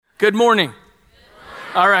Good morning.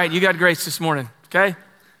 All right, you got grace this morning, okay?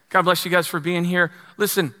 God bless you guys for being here.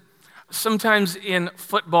 Listen, sometimes in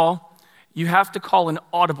football, you have to call an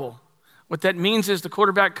audible. What that means is the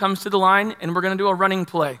quarterback comes to the line and we're gonna do a running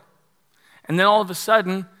play. And then all of a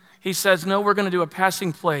sudden, he says, no, we're gonna do a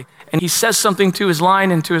passing play. And he says something to his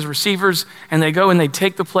line and to his receivers, and they go and they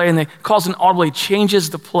take the play and they calls an audible, he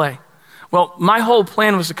changes the play. Well, my whole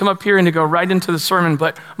plan was to come up here and to go right into the sermon,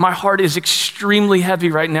 but my heart is extremely heavy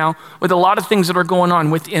right now with a lot of things that are going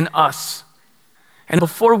on within us. And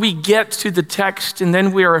before we get to the text and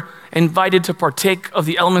then we are invited to partake of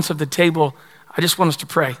the elements of the table, I just want us to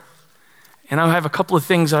pray. And I have a couple of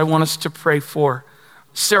things that I want us to pray for.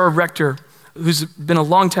 Sarah Rector, who's been a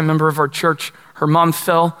longtime member of our church, her mom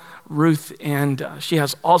fell, Ruth, and she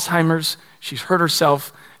has Alzheimer's. She's hurt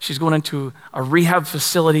herself. She's going into a rehab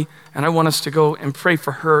facility, and I want us to go and pray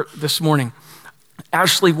for her this morning.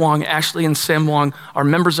 Ashley and Sam Wong are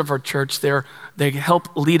members of our church. They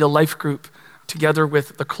help lead a life group together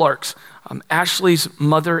with the Clarks. Ashley's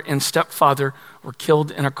mother and stepfather were killed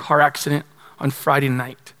in a car accident on Friday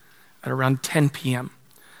night at around 10 p.m.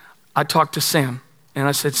 I talked to Sam, and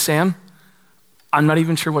I said, Sam, I'm not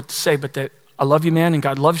even sure what to say, but that I love you, man, and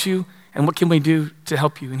God loves you, and what can we do to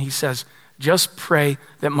help you? And he says, just pray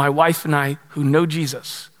that my wife and I, who know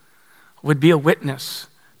Jesus, would be a witness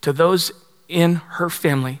to those in her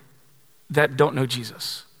family that don't know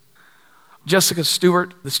Jesus. Jessica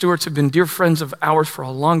Stewart, the Stewarts have been dear friends of ours for a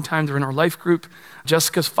long time. They're in our life group.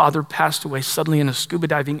 Jessica's father passed away suddenly in a scuba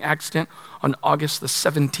diving accident on August the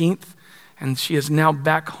 17th, and she is now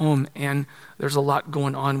back home, and there's a lot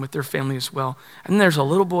going on with their family as well. And there's a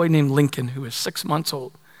little boy named Lincoln who is 6 months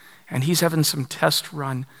old, and he's having some tests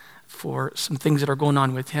run for some things that are going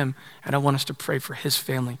on with him, and I want us to pray for his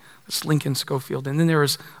family. It's Lincoln Schofield. And then there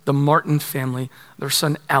is the Martin family. Their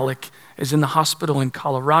son Alec is in the hospital in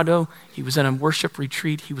Colorado. He was in a worship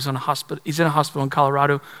retreat. He's in a hospital in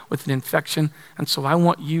Colorado with an infection. And so I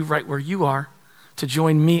want you right where you are to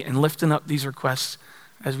join me in lifting up these requests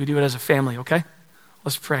as we do it as a family, okay?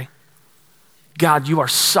 Let's pray. God, you are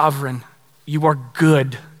sovereign. You are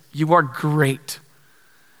good. You are great.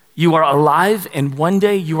 You are alive, and one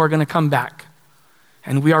day you are going to come back.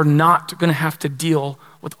 And we are not going to have to deal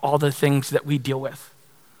with all the things that we deal with.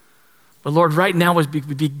 But Lord, right now as we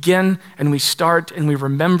begin and we start and we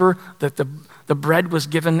remember that the bread was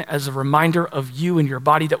given as a reminder of you and your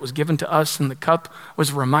body that was given to us, and the cup was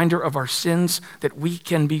a reminder of our sins that we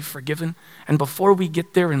can be forgiven. And before we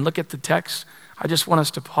get there and look at the text, I just want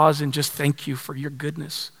us to pause and just thank you for your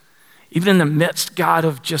goodness. Even in the midst, God,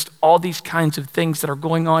 of just all these kinds of things that are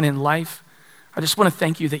going on in life, I just want to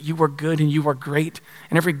thank you that you are good and you are great,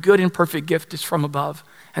 and every good and perfect gift is from above.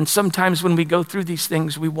 And sometimes when we go through these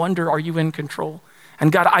things, we wonder, are you in control?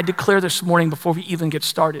 And God, I declare this morning before we even get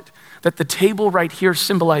started, that the table right here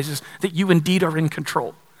symbolizes that you indeed are in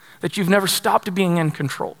control, that you've never stopped being in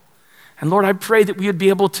control. And Lord, I pray that we would be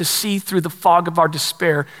able to see through the fog of our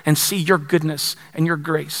despair and see your goodness and your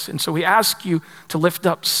grace. And so we ask you to lift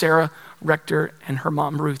up Sarah Rector and her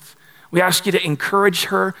mom, Ruth. We ask you to encourage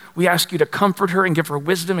her. We ask you to comfort her and give her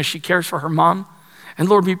wisdom as she cares for her mom. And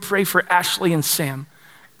Lord, we pray for Ashley and Sam.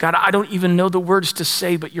 God, I don't even know the words to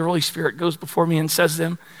say, but your Holy Spirit goes before me and says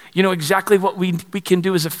them. You know exactly what we can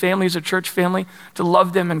do as a family, as a church family, to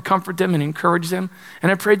love them and comfort them and encourage them.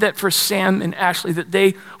 And I prayed that for Sam and Ashley, that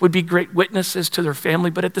they would be great witnesses to their family,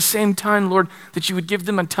 but at the same time, Lord, that you would give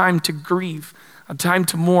them a time to grieve, a time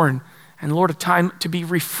to mourn, and Lord, a time to be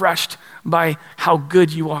refreshed by how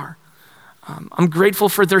good you are. I'm grateful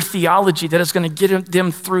for their theology that is going to get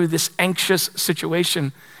them through this anxious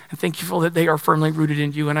situation, and thankful that they are firmly rooted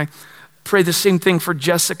in you. And I pray the same thing for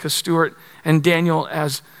Jessica Stewart and Daniel,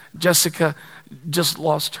 as Jessica just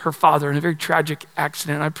lost her father in a very tragic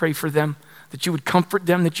accident. I pray for them, that you would comfort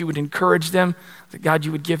them, that you would encourage them, that God,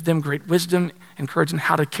 you would give them great wisdom, encourage them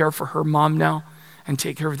how to care for her mom now and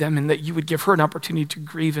take care of them, and that you would give her an opportunity to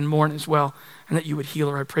grieve and mourn as well, and that you would heal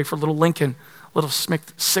her. I pray for little Lincoln, little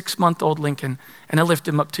 6-month-old Lincoln, and I lift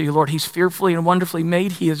him up to you, Lord. He's fearfully and wonderfully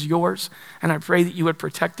made. He is yours, and I pray that you would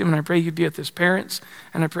protect him, and I pray you'd be with his parents,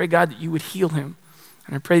 and I pray, God, that you would heal him,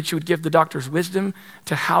 and I pray that you would give the doctors wisdom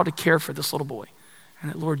to how to care for this little boy, and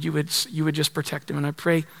that, Lord, you would just protect him. And I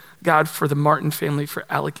pray, God, for the Martin family, for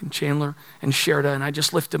Alec and Chandler and Sherda, and I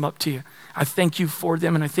just lift them up to you. I thank you for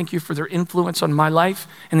them, and I thank you for their influence on my life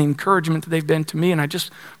and the encouragement that they've been to me. And I just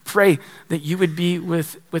pray that you would be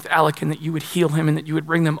with Alec, and that you would heal him, and that you would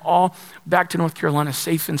bring them all back to North Carolina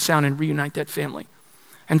safe and sound and reunite that family.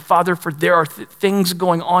 And Father, for there are things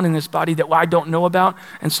going on in this body that I don't know about.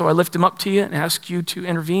 And so I lift him up to you and ask you to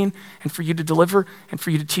intervene and for you to deliver and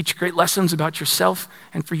for you to teach great lessons about yourself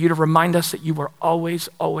and for you to remind us that you are always,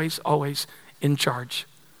 always, always in charge.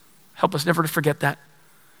 Help us never to forget that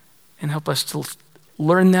and help us to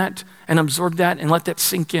learn that and absorb that and let that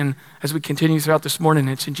sink in as we continue throughout this morning.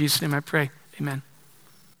 It's in Jesus' name I pray. Amen.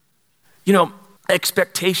 You know,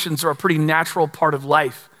 expectations are a pretty natural part of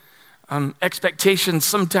life. Expectations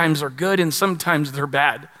sometimes are good and sometimes they're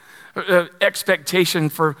bad. Expectation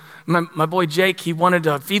for my boy Jake, he wanted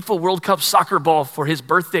a FIFA World Cup soccer ball for his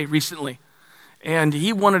birthday recently. And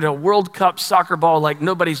he wanted a World Cup soccer ball like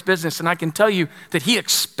nobody's business. And I can tell you that he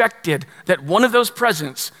expected that one of those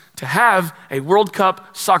presents to have a World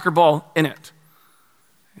Cup soccer ball in it.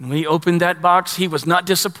 And when he opened that box, he was not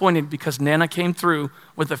disappointed because Nana came through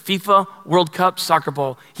with a FIFA World Cup soccer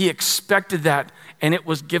ball. He expected that, and it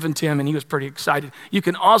was given to him, and he was pretty excited. You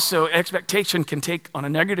can also, expectation can take on a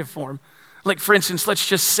negative form. Like, for instance, let's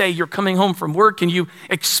just say you're coming home from work and you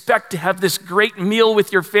expect to have this great meal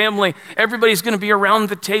with your family. Everybody's going to be around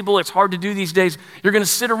the table. It's hard to do these days. You're going to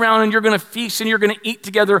sit around and you're going to feast and you're going to eat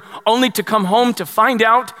together, only to come home to find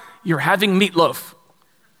out you're having meatloaf.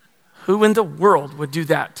 Who in the world would do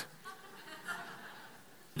that?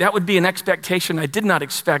 That would be an expectation I did not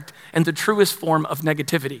expect and the truest form of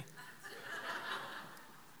negativity.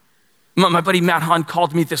 My buddy Matt Hahn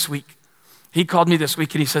called me this week. He called me this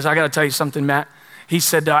week and he says, I got to tell you something, Matt. He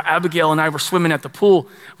said, Abigail and I were swimming at the pool.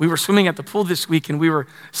 We were swimming at the pool this week and we were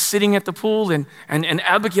sitting at the pool and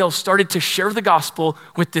Abigail started to share the gospel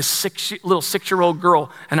with this little 6-year-old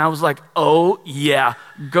girl. And I was like, oh yeah,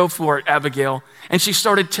 go for it, Abigail. And she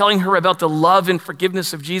started telling her about the love and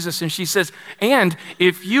forgiveness of Jesus. And she says, and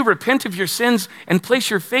if you repent of your sins and place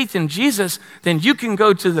your faith in Jesus, then you can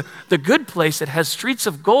go to the good place that has streets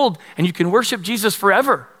of gold and you can worship Jesus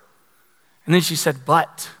forever. And then she said,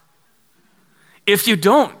 but if you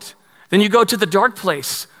don't, then you go to the dark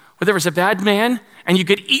place where there was a bad man and you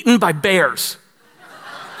get eaten by bears.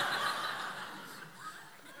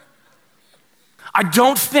 I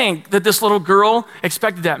don't think that this little girl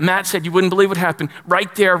expected that. Matt said, you wouldn't believe what happened.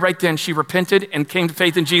 Right there, right then, she repented and came to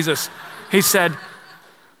faith in Jesus. He said,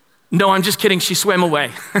 no, I'm just kidding. She swam away.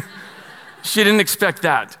 She didn't expect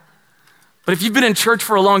that. But if you've been in church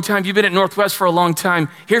for a long time, you've been at Northwest for a long time,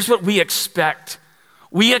 here's what we expect.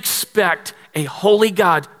 We expect a holy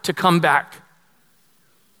God to come back.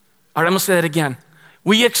 All right, I'm gonna say that again.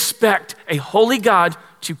 We expect a holy God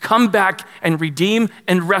to come back and redeem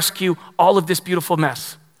and rescue all of this beautiful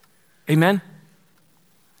mess. Amen?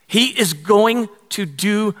 He is going to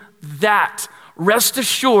do that. Rest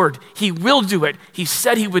assured, he will do it. He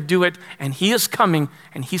said he would do it, and he is coming,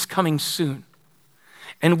 and he's coming soon.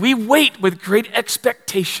 And we wait with great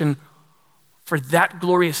expectation for that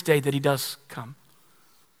glorious day that he does come.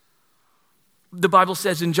 The Bible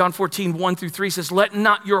says in John 14, 1-3 says, let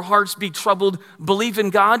not your hearts be troubled. Believe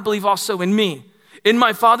in God, believe also in me. In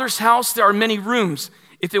my Father's house there are many rooms.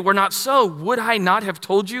 If it were not so, would I not have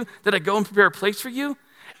told you that I go and prepare a place for you?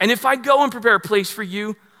 And if I go and prepare a place for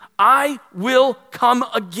you, I will come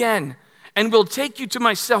again and will take you to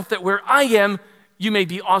myself, that where I am, you may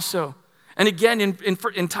be also. And again,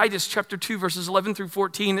 in Titus chapter 2, verses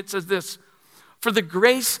 11-14, it says this, for the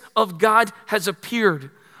grace of God has appeared,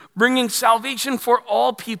 bringing salvation for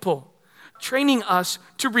all people, training us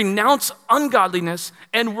to renounce ungodliness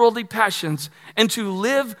and worldly passions, and to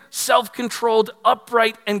live self-controlled,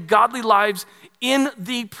 upright, and godly lives in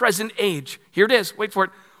the present age. Here it is, wait for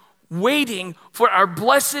it. Waiting for our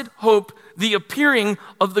blessed hope, the appearing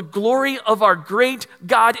of the glory of our great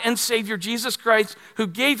God and Savior, Jesus Christ, who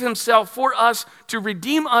gave himself for us to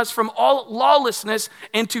redeem us from all lawlessness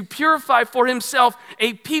and to purify for himself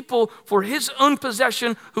a people for his own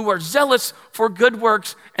possession who are zealous for good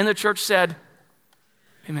works. And the church said,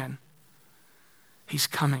 amen. He's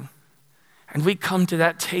coming. And we come to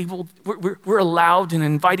that table. We're allowed and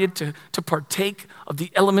invited to partake of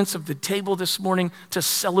the elements of the table this morning to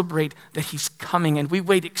celebrate that he's coming. And we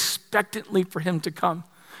wait expectantly for him to come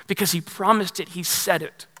because he promised it, he said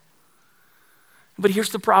it. But here's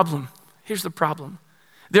the problem. Here's the problem.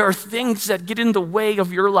 There are things that get in the way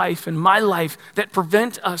of your life and my life that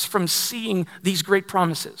prevent us from seeing these great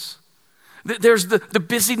promises. There's the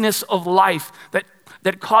busyness of life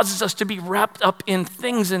that causes us to be wrapped up in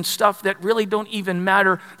things and stuff that really don't even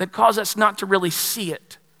matter, that cause us not to really see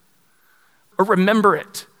it or remember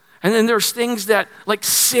it. And then there's things that, like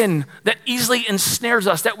sin, that easily ensnares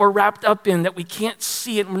us, that we're wrapped up in, that we can't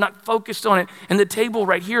see it and we're not focused on it. And the table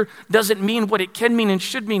right here doesn't mean what it can mean and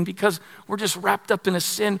should mean because we're just wrapped up in a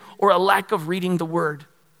sin or a lack of reading the word.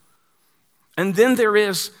 And then there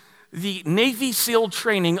is the Navy SEAL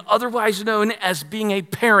training, otherwise known as being a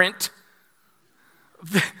parent,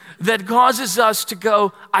 that causes us to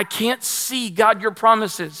go, I can't see, God, your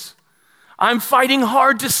promises. I'm fighting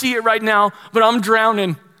hard to see it right now, but I'm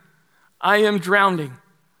drowning. I am drowning.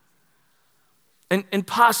 And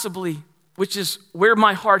possibly, which is where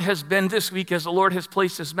my heart has been this week as the Lord has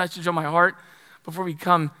placed this message on my heart before we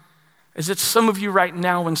come, is that some of you right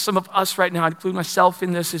now and some of us right now, I include myself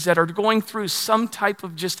in this, is that are going through some type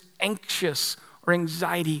of just anxious or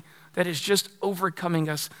anxiety that is just overcoming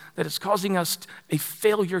us, that is causing us a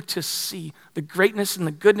failure to see the greatness and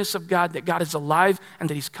the goodness of God, that God is alive and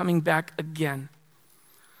that he's coming back again.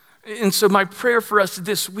 And so my prayer for us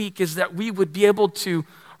this week is that we would be able to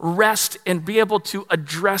rest and be able to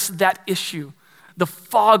address that issue, the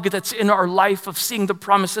fog that's in our life of seeing the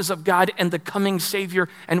promises of God and the coming Savior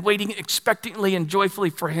and waiting expectantly and joyfully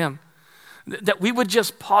for him. That we would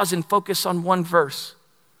just pause and focus on one verse.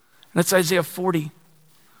 And that's Isaiah 40.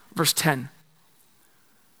 Verse 10.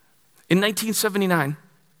 In 1979,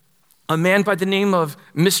 a man by the name of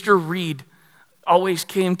Mr. Reed always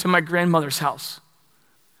came to my grandmother's house.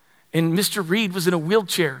 And Mr. Reed was in a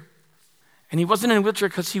wheelchair. And he wasn't in a wheelchair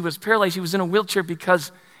because he was paralyzed. He was in a wheelchair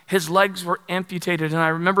because his legs were amputated. And I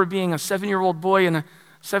remember being a 7-year-old boy and a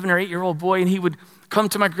 7 or 8-year-old boy, and he would come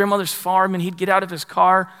to my grandmother's farm and he'd get out of his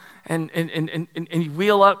car and he'd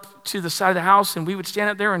wheel up to the side of the house, and we would stand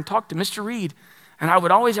up there and talk to Mr. Reed. And I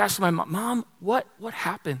would always ask my mom, what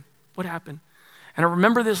happened? What happened? And I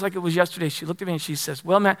remember this like it was yesterday. She looked at me and she says,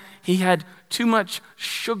 well, Matt, he had too much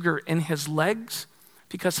sugar in his legs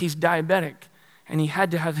because he's diabetic, and he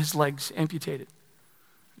had to have his legs amputated.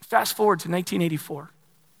 Fast forward to 1984.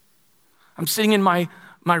 I'm sitting in my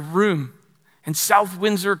room in South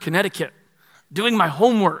Windsor, Connecticut, doing my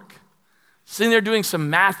homework, sitting there doing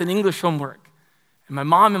some math and English homework. And my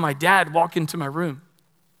mom and my dad walk into my room.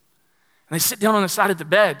 And they sit down on the side of the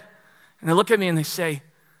bed, and they look at me and they say,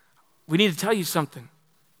 we need to tell you something.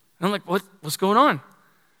 And I'm like, what's going on?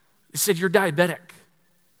 They said, you're diabetic.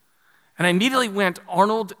 And I immediately went,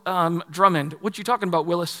 Arnold Drummond, what you talking about,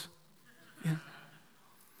 Willis? Yeah.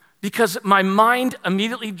 Because my mind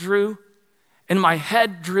immediately drew, and my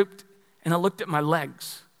head drooped, and I looked at my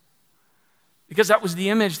legs. Because that was the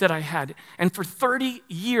image that I had. And for 30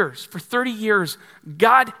 years,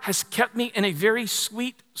 God has kept me in a very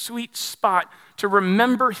sweet spot to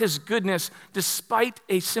remember his goodness despite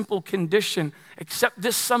a simple condition, except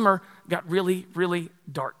this summer got really, really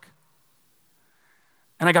dark.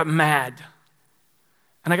 And I got mad.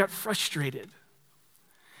 And I got frustrated.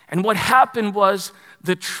 And what happened was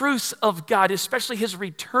the truths of God, especially his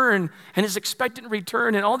return and his expectant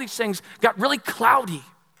return and all these things, got really cloudy.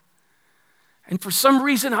 And for some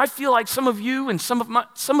reason, I feel like some of you and some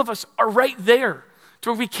of us are right there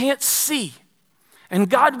to where we can't see. And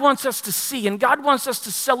God wants us to see, and God wants us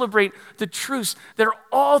to celebrate the truths that are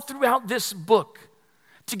all throughout this book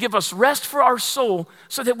to give us rest for our soul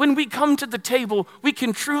so that when we come to the table, we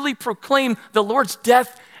can truly proclaim the Lord's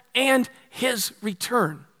death and his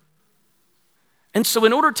return. And so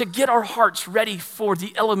in order to get our hearts ready for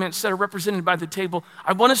the elements that are represented by the table,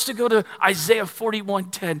 I want us to go to Isaiah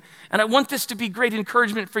 41:10. And I want this to be great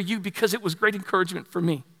encouragement for you because it was great encouragement for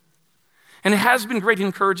me. And it has been great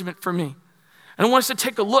encouragement for me. And I want us to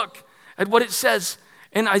take a look at what it says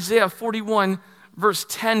in Isaiah 41 verse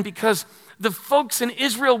 10, because the folks in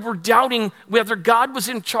Israel were doubting whether God was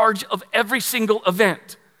in charge of every single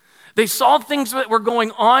event. They saw things that were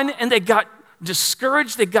going on and they got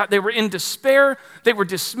discouraged, they were in despair, they were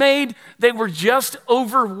dismayed, they were just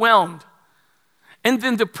overwhelmed. And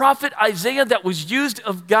then the prophet Isaiah that was used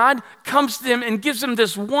of God comes to them and gives them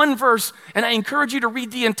this one verse, and I encourage you to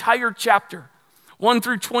read the entire chapter, 1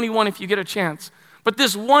 through 21 if you get a chance. But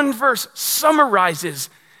this one verse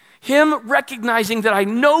summarizes him recognizing that I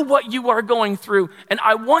know what you are going through, and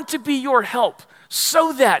I want to be your help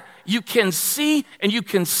so that you can see and you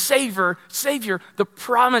can savor the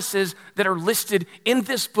promises that are listed in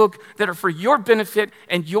this book that are for your benefit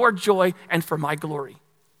and your joy and for my glory.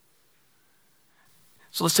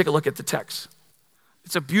 So let's take a look at the text.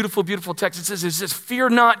 It's a beautiful, beautiful text. It says, fear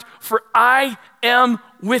not, for I am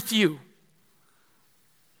with you.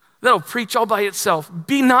 That'll preach all by itself.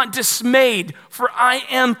 Be not dismayed, for I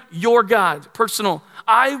am your God. Personal.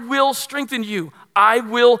 I will strengthen you. I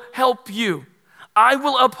will help you. I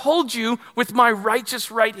will uphold you with my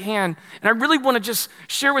righteous right hand. And I really want to just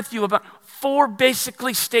share with you about 4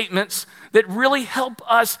 basically statements that really help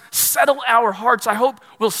us settle our hearts. I hope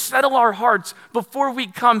we'll settle our hearts before we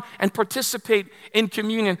come and participate in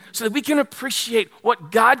communion so that we can appreciate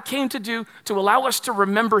what God came to do to allow us to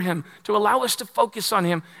remember him, to allow us to focus on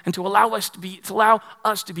him, and to allow us to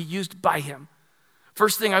be used by him.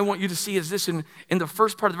 First thing I want you to see is this in the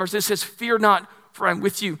first part of the verse. It says, fear not, for I'm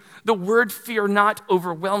with you. The word fear not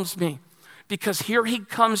overwhelms me. Because here he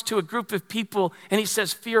comes to a group of people and he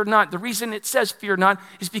says, fear not. The reason it says fear not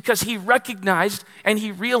is because he recognized and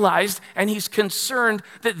he realized and he's concerned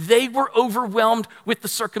that they were overwhelmed with the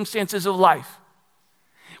circumstances of life.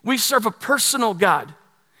 We serve a personal God.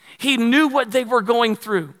 He knew what they were going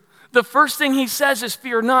through. The first thing he says is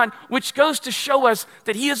fear not, which goes to show us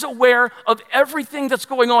that he is aware of everything that's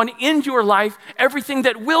going on in your life, everything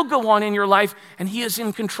that will go on in your life, and he is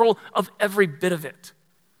in control of every bit of it.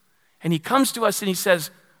 And he comes to us and he says,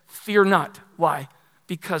 fear not. Why?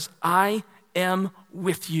 Because I am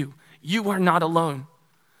with you. You are not alone.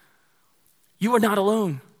 You are not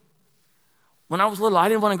alone. When I was little, I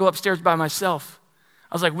didn't want to go upstairs by myself.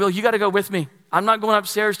 I was like, Will, you got to go with me. I'm not going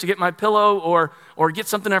upstairs to get my pillow or get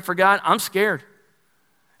something I forgot. I'm scared.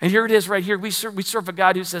 And here it is right here. We serve a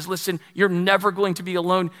God who says, listen, you're never going to be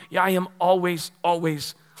alone. Yeah, I am always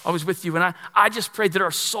with you. And I just prayed that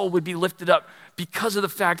our soul would be lifted up because of the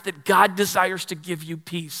fact that God desires to give you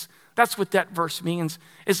peace. That's what that verse means,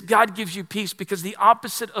 is God gives you peace, because the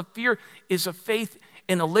opposite of fear is a faith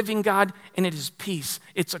in a living God, and it is peace.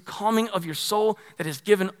 It's a calming of your soul that is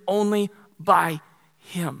given only by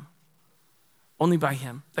him. Only by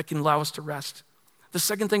him that can allow us to rest. The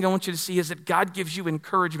second thing I want you to see is that God gives you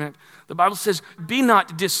encouragement. The Bible says, be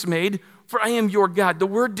not dismayed, for I am your God. The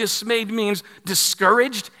word dismayed means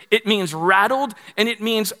discouraged, it means rattled, and it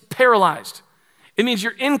means paralyzed. It means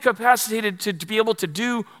you're incapacitated to be able to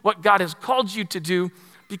do what God has called you to do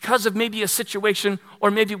because of maybe a situation, or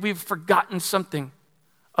maybe we've forgotten something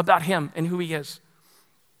about him and who he is.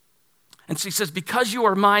 And so he says, because you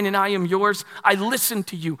are mine and I am yours, I listen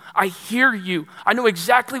to you, I hear you, I know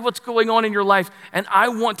exactly what's going on in your life, and I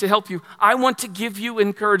want to help you. I want to give you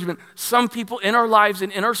encouragement. Some people in our lives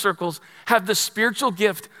and in our circles have the spiritual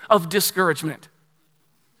gift of discouragement.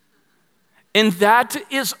 And that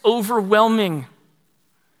is overwhelming.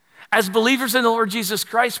 As believers in the Lord Jesus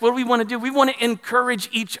Christ, what do we want to do? We want to encourage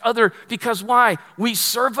each other, because why? We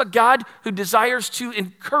serve a God who desires to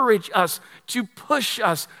encourage us, to push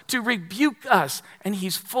us, to rebuke us, and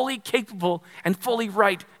he's fully capable and fully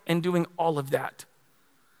right in doing all of that.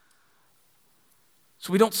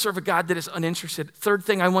 So we don't serve a God that is uninterested. Third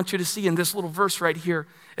thing I want you to see in this little verse right here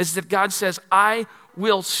is that God says, I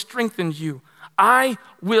will strengthen you. I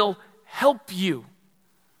will help you.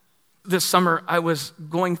 This summer, I was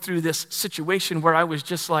going through this situation where I was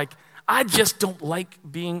just like, I just don't like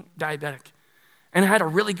being diabetic. And I had a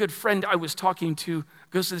really good friend I was talking to,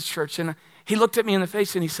 goes to this church, and he looked at me in the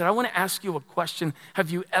face and he said, I want to ask you a question. Have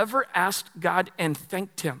you ever asked God and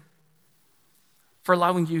thanked him for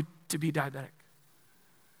allowing you to be diabetic?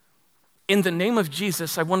 In the name of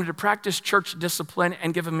Jesus, I wanted to practice church discipline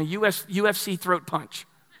and give him a UFC throat punch,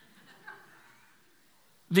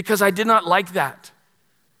 because I did not like that.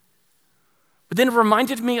 But then it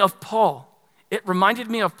reminded me of Paul. It reminded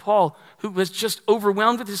me of Paul, who was just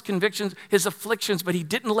overwhelmed with his convictions, his afflictions, but he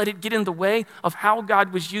didn't let it get in the way of how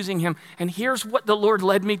God was using him. And here's what the Lord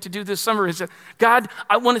led me to do this summer, is that, God,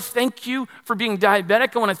 I want to thank you for being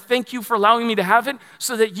diabetic. I want to thank you for allowing me to have it,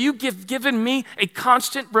 so that you've given me a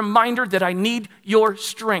constant reminder that I need your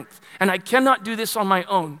strength. And I cannot do this on my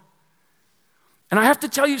own. And I have to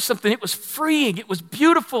tell you something, it was freeing, it was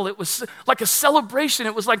beautiful, it was like a celebration,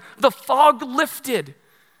 it was like the fog lifted.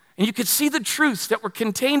 And you could see the truths that were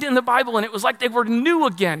contained in the Bible, and it was like they were new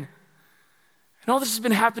again. And all this has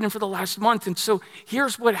been happening for the last month, and so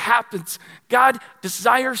here's what happens. God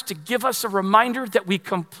desires to give us a reminder that we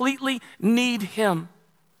completely need him.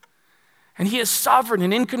 And he is sovereign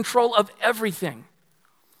and in control of everything.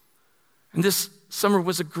 And this summer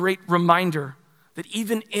was a great reminder that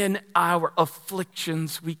even in our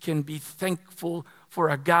afflictions, we can be thankful for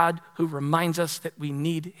a God who reminds us that we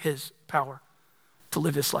need his power to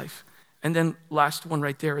live this life. And then last one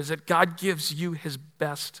right there is that God gives you his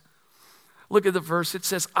best. Look at the verse. It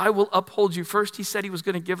says, I will uphold you. First, he said he was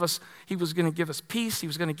going to give us peace. He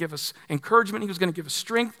was going to give us encouragement. He was going to give us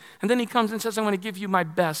strength. And then he comes and says, I'm going to give you my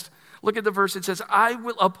best. Look at the verse. It says, I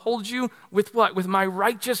will uphold you with what? With my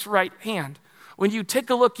righteous right hand. when you take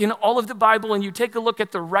a look in all of the Bible and you take a look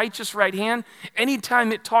at the righteous right hand,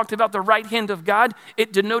 anytime it talked about the right hand of God,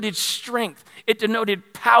 it denoted strength. It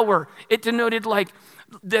denoted power. It denoted like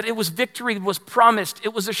that it was victory was promised.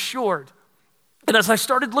 It was assured. And as I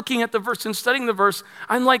started looking at the verse and studying the verse,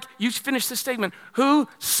 I'm like, you finish the statement. Who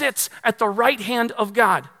sits at the right hand of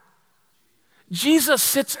God? Jesus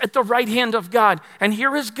sits at the right hand of God. And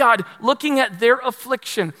here is God looking at their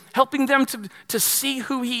affliction, helping them to see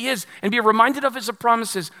who he is and be reminded of his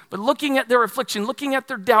promises, but looking at their affliction, looking at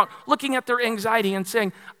their doubt, looking at their anxiety and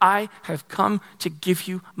saying, I have come to give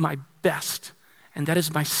you my best. And that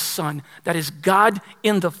is my son. That is God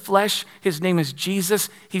in the flesh. His name is Jesus.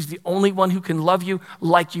 He's the only one who can love you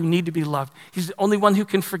like you need to be loved. He's the only one who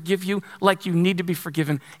can forgive you like you need to be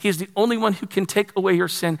forgiven. He is the only one who can take away your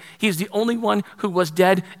sin. He is the only one who was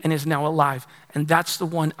dead and is now alive. And that's the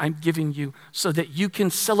one I'm giving you so that you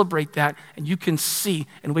can celebrate that and you can see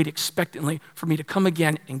and wait expectantly for me to come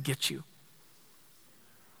again and get you.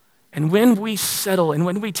 And when we settle and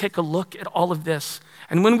when we take a look at all of this,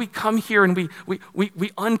 and when we come here and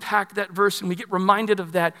we unpack that verse and we get reminded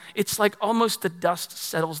of that, it's like almost the dust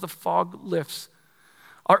settles, the fog lifts.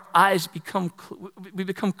 Our eyes become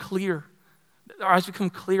clear. Our eyes become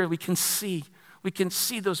clear. We can see. We can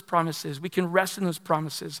see those promises. We can rest in those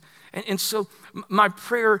promises. And so my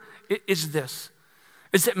prayer is this,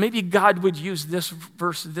 is that maybe God would use this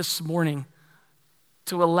verse this morning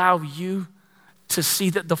to allow you to see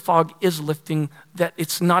that the fog is lifting, that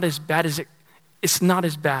it's not as bad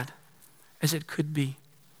as it could be.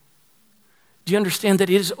 Do you understand that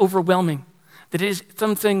it is overwhelming? That it is,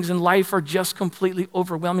 some things in life are just completely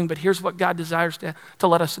overwhelming, but here's what God desires to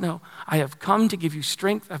let us know. I have come to give you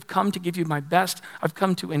strength. I've come to give you my best. I've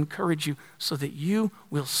come to encourage you so that you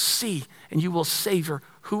will see and you will savor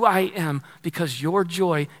who I am, because your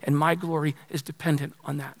joy and my glory is dependent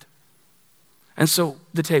on that. And so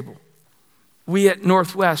the table. We at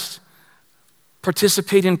Northwest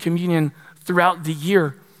participate in communion throughout the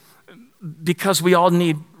year because we all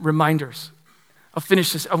need reminders. I'll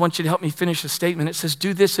finish this. I want you to help me finish the statement. It says,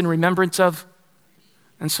 do this in remembrance of.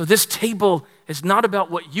 And so this table is not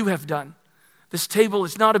about what you have done. This table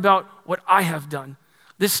is not about what I have done.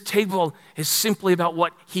 This table is simply about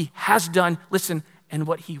what he has done, listen, and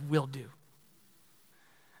what he will do.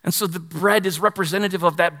 And so the bread is representative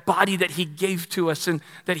of that body that he gave to us, and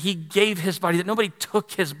that he gave his body, that nobody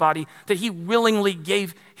took his body, that he willingly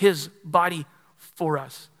gave his body for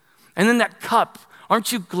us. And then that cup,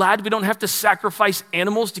 aren't you glad we don't have to sacrifice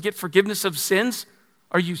animals to get forgiveness of sins?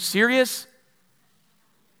 Are you serious?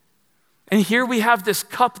 And here we have this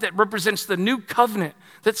cup that represents the new covenant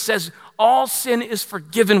that says all sin is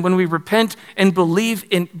forgiven when we repent and believe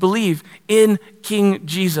in King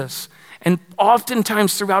Jesus. And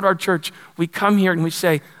oftentimes throughout our church, we come here and we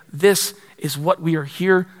say, this is what we are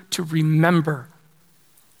here to remember,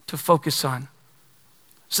 to focus on.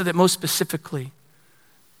 So that most specifically,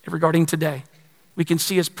 regarding today, we can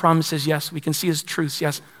see his promises, yes. We can see his truths,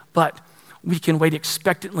 yes. But we can wait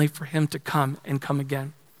expectantly for him to come and come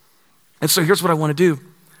again. And so here's what I want to do.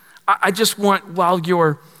 I just want, while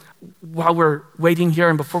we're waiting here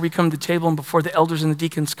and before we come to the table and before the elders and the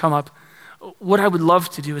deacons come up, what I would love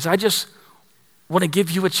to do is I just want to give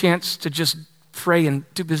you a chance to just pray and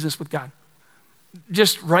do business with God.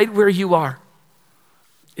 Just right where you are.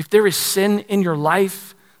 If there is sin in your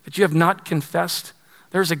life that you have not confessed,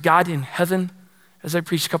 there's a God in heaven, as I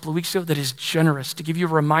preached a couple of weeks ago, that is generous to give you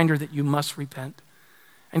a reminder that you must repent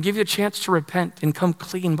and give you a chance to repent and come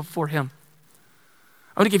clean before him.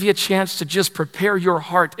 I want to give you a chance to just prepare your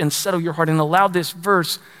heart and settle your heart and allow this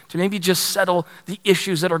verse to maybe just settle the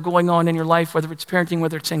issues that are going on in your life, whether it's parenting,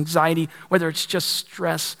 whether it's anxiety, whether it's just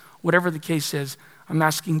stress, whatever the case is. I'm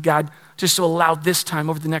asking God just to allow this time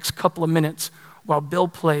over the next couple of minutes while Bill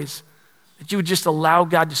plays, that you would just allow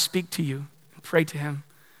God to speak to you and pray to him.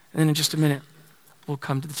 And then in just a minute, we'll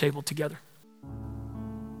come to the table together.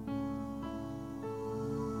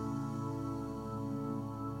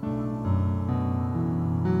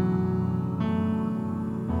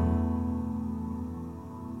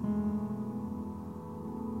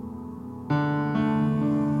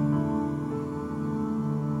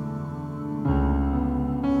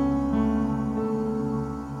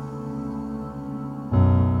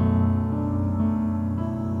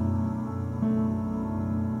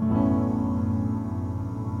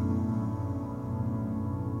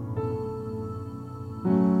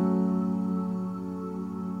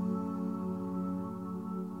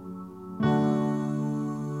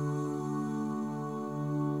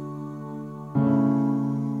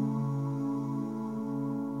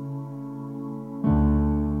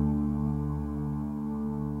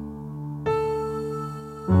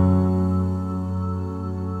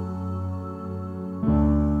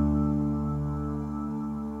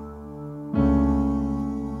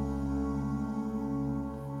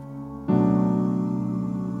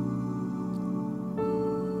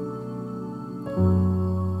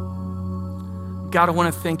 God, I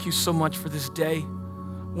want to thank you so much for this day.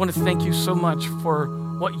 I want to thank you so much for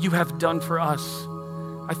what you have done for us.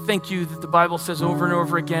 I thank you that the Bible says over and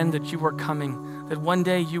over again that you are coming, that one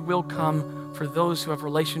day you will come for those who have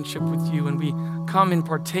relationship with you. And we come and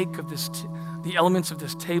partake of the elements of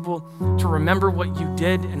this table to remember what you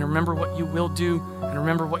did and remember what you will do and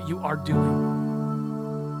remember what you are doing.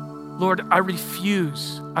 Lord, I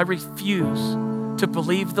refuse to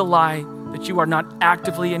believe the lie that you are not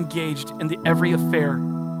actively engaged in every affair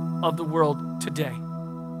of the world today.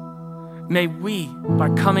 May we, by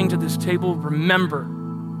coming to this table, remember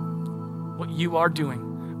what you are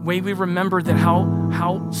doing. May we remember that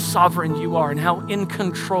how sovereign you are and how in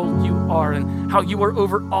control you are and how you are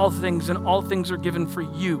over all things and all things are given for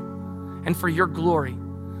you and for your glory.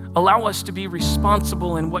 Allow us to be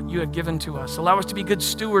responsible in what you have given to us. Allow us to be good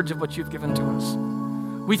stewards of what you've given to us.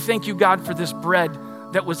 We thank you, God, for this bread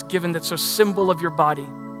that was given that's a symbol of your body,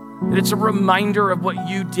 that it's a reminder of what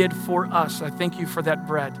you did for us. I thank you for that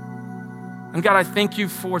bread. And God, I thank you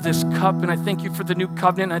for this cup, and I thank you for the new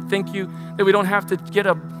covenant. I thank you that we don't have to get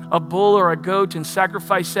a bull or a goat and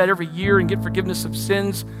sacrifice that every year and get forgiveness of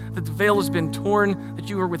sins, that the veil has been torn, that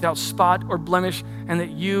you are without spot or blemish, and that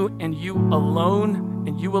you alone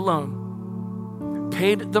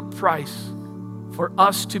paid the price for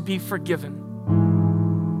us to be forgiven.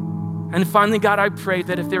 And finally, God, I pray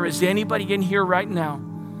that if there is anybody in here right now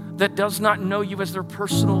that does not know you as their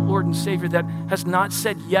personal Lord and Savior, that has not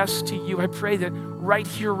said yes to you, I pray that right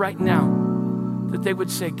here, right now, that they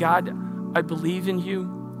would say, God, I believe in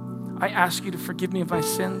you. I ask you to forgive me of my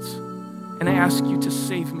sins, and I ask you to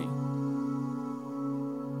save me.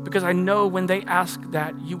 Because I know when they ask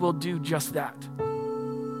that, you will do just that.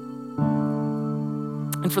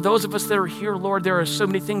 And for those of us that are here, Lord, there are so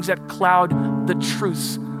many things that cloud the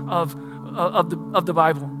truths of the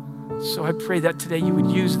Bible. So I pray that today you would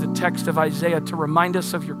use the text of Isaiah to remind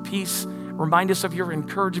us of your peace, remind us of your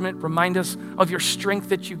encouragement, remind us of your strength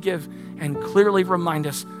that you give, and clearly remind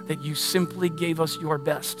us that you simply gave us your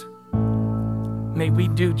best. May we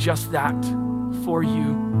do just that for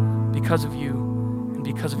you, because of you, and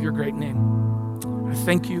because of your great name. I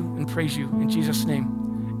thank you and praise you in Jesus'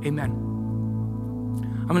 name. Amen.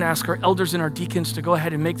 I'm going to ask our elders and our deacons to go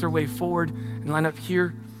ahead and make their way forward and line up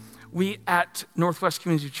here. We at Northwest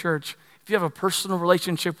Community Church, if you have a personal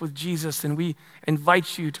relationship with Jesus, then we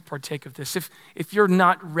invite you to partake of this. If you're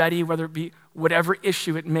not ready, whether it be whatever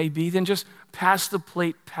issue it may be, then just pass the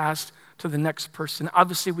plate past to the next person.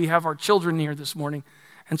 Obviously, we have our children here this morning,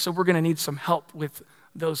 and so we're going to need some help with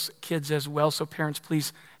those kids as well. So parents,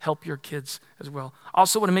 please help your kids as well. I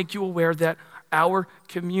also want to make you aware that our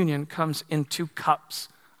communion comes in 2 cups,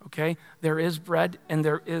 okay? There is bread and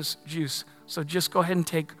there is juice. So just go ahead and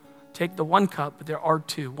take the 1 cup, but there are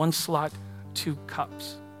 2. 1 slot, 2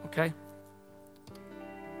 cups, okay?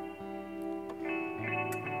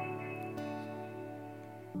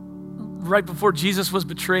 Right before Jesus was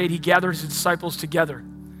betrayed, he gathered his disciples together.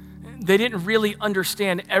 They didn't really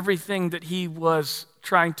understand everything that he was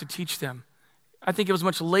trying to teach them. I think it was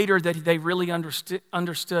much later that they really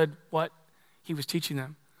understood what he was teaching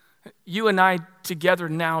them. You and I together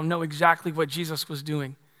now know exactly what Jesus was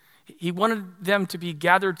doing. He wanted them to be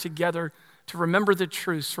gathered together to remember the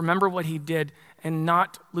truths, remember what he did, and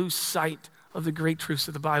not lose sight of the great truths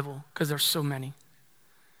of the Bible, because there's so many.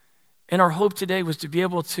 And our hope today was to be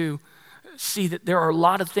able to see that there are a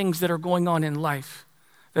lot of things that are going on in life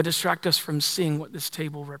that distract us from seeing what this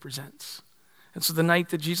table represents. And so the night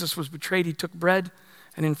that Jesus was betrayed, he took bread,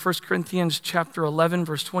 and in 1 Corinthians chapter 11,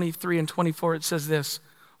 verse 23 and 24, it says this,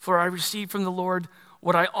 "For I received from the Lord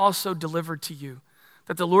what I also delivered to you,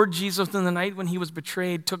 that the Lord Jesus, in the night when he was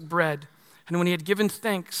betrayed, took bread, and when he had given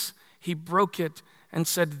thanks, he broke it and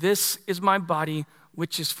said, 'This is my body,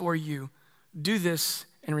 which is for you. Do this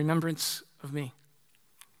in remembrance of me.'"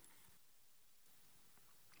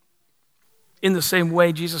 In the same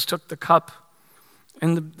way, Jesus took the cup,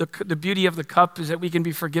 and the beauty of the cup is that we can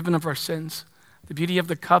be forgiven of our sins. The beauty of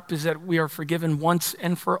the cup is that we are forgiven once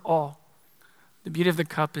and for all. The beauty of the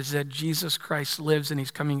cup is that Jesus Christ lives and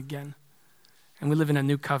he's coming again. And we live in a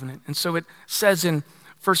new covenant. And so it says in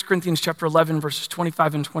 1 Corinthians chapter 11, verses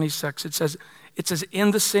 25 and 26, it says,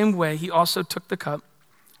 "In the same way, he also took the cup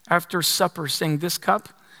after supper, saying, 'This cup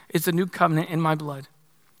is the new covenant in my blood.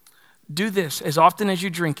 Do this as often as you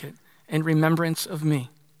drink it in remembrance of me.'"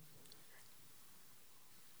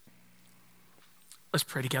 Let's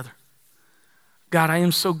pray together. God, I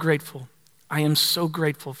am so grateful. I am so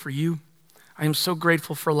grateful for you. I am so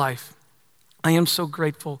grateful for life. I am so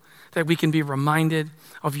grateful that we can be reminded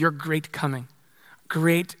of your great coming.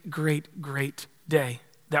 Great, great, great day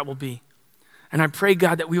that will be. And I pray,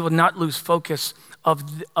 God, that we will not lose focus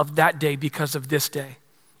of that day because of this day.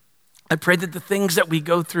 I pray that the things that we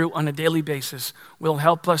go through on a daily basis will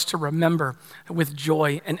help us to remember with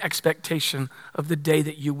joy and expectation of the day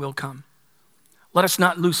that you will come. Let us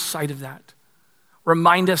not lose sight of that.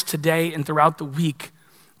 Remind us today and throughout the week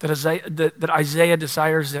that Isaiah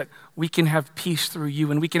desires that we can have peace through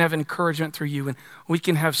you, and we can have encouragement through you, and we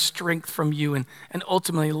can have strength from you. And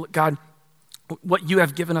ultimately, God, what you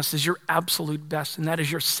have given us is your absolute best, and that is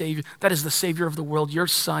your Savior. That is the Savior of the world, your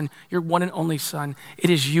Son, your one and only Son. It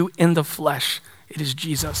is you in the flesh. It is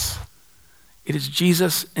Jesus. It is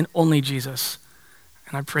Jesus and only Jesus.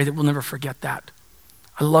 And I pray that we'll never forget that.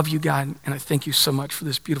 I love you, God, and I thank you so much for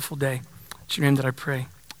this beautiful day. It's your name that I pray.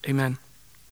 Amen.